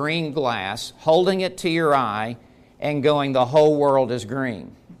piece of green glass, holding it to your eye, and going, the whole world is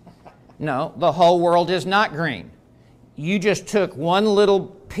green. No, the whole world is not green. You just took one little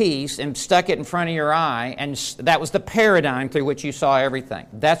piece and stuck it in front of your eye, and that was the paradigm through which you saw everything.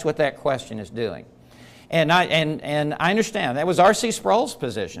 That's what that question is doing. And I understand. That was R.C. Sproul's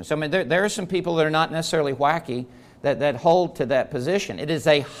position. So I mean, there are some people that are not necessarily wacky that hold to that position. It is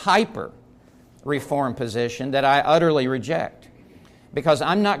a hyper-reform position that I utterly reject, because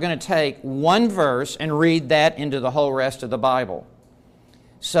I'm not going to take one verse and read that into the whole rest of the Bible.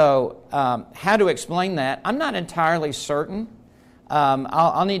 So how to explain that, I'm not entirely certain.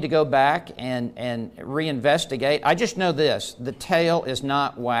 I'll need to go back and reinvestigate. I just know this: the tail is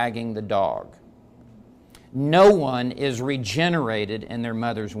not wagging the dog. No one is regenerated in their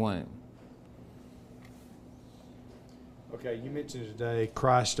mother's womb. Okay, you mentioned today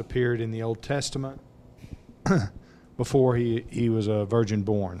Christ appeared in the Old Testament before he was a virgin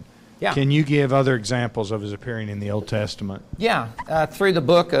born. Yeah. Can you give other examples of his appearing in the Old Testament? Yeah, through the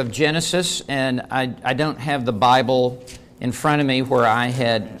book of Genesis, and I don't have the Bible in front of me where I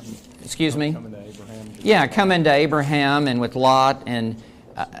had, excuse me? Coming to Abraham. Yeah, coming to Abraham and with Lot, and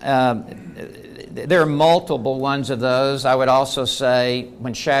there are multiple ones of those. I would also say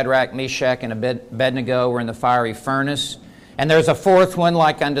when Shadrach, Meshach, and Abednego were in the fiery furnace. And there's a fourth one,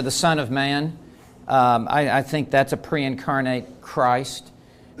 like unto the Son of Man. I think that's a pre-incarnate Christ.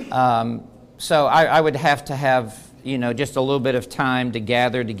 So I would have to have, just a little bit of time to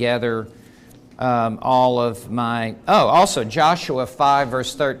gather together all of my... Oh, also Joshua 5,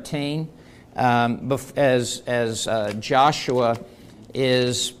 verse 13. As Joshua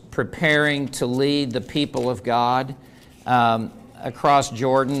is preparing to lead the people of God across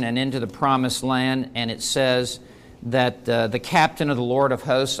Jordan and into the Promised Land, and it says that the captain of the Lord of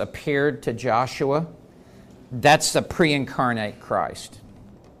hosts appeared to Joshua. That's the pre-incarnate Christ.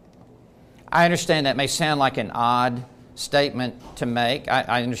 I understand that may sound like an odd statement to make.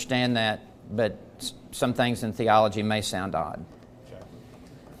 I understand that, but some things in theology may sound odd. Okay.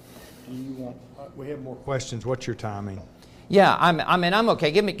 Do you want? We have more questions. What's your timing? Yeah, I'm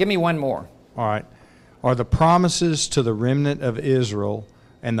okay. Give me one more. All right. Are the promises to the remnant of Israel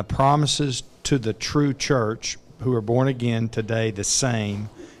and the promises to the true church who are born again today the same?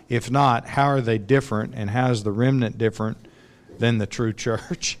 If not, how are they different, and how is the remnant different than the true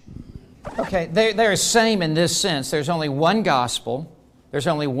church? Okay, they're same in this sense. There's only one gospel. There's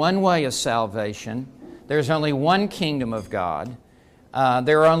only one way of salvation. There's only one kingdom of God.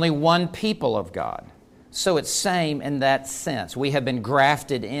 There are only one people of God. So it's same in that sense. We have been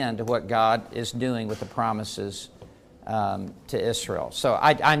grafted into what God is doing with the promises to Israel. So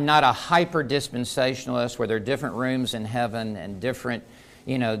I'm not a hyper-dispensationalist where there are different rooms in heaven and different,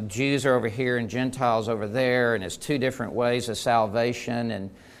 Jews are over here and Gentiles over there, and it's two different ways of salvation, and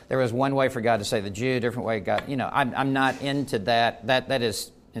there was one way for God to save the Jew, a different way God, I'm not into that. That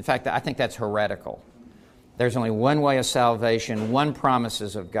is, in fact, I think that's heretical. There's only one way of salvation, one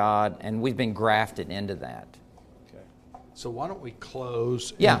promises of God, and we've been grafted into that. Okay. So why don't we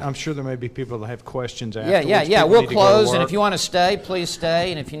close? Yeah. And I'm sure there may be people that have questions afterwards. Yeah. People We'll need to go to close, and work. if you want to stay, please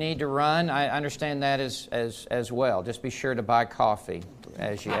stay. And if you need to run, I understand that as well. Just be sure to buy coffee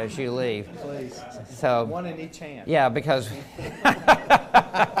as you leave. Please. So One in each hand. yeah, because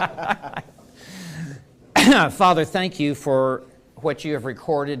Father, thank you for what you have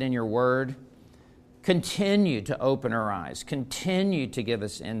recorded in your Word. Continue to open our eyes. Continue to give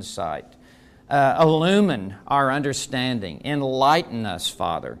us insight. Illumine our understanding. Enlighten us,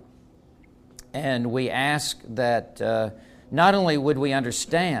 Father. And we ask that not only would we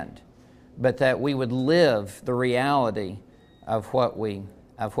understand, but that we would live the reality of what we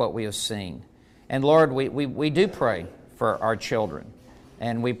have seen. And Lord, we do pray for our children.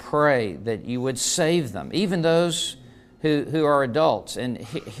 And we pray that you would save them, even those who are adults. And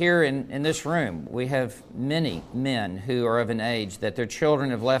here in this room, we have many men who are of an age that their children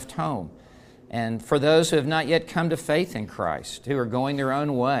have left home. And for those who have not yet come to faith in Christ, who are going their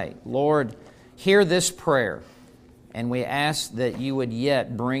own way, Lord, hear this prayer, and we ask that you would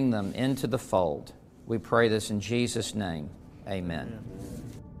yet bring them into the fold. We pray this in Jesus' name. Amen.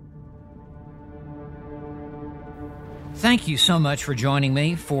 Thank you so much for joining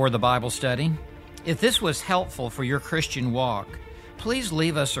me for the Bible study. If this was helpful for your Christian walk, please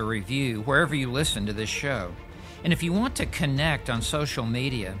leave us a review wherever you listen to this show. And if you want to connect on social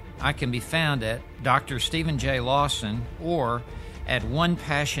media, I can be found at Dr. Stephen J. Lawson or at One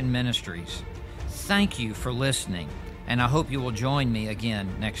Passion Ministries. Thank you for listening, and I hope you will join me again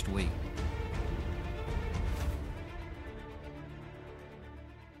next week.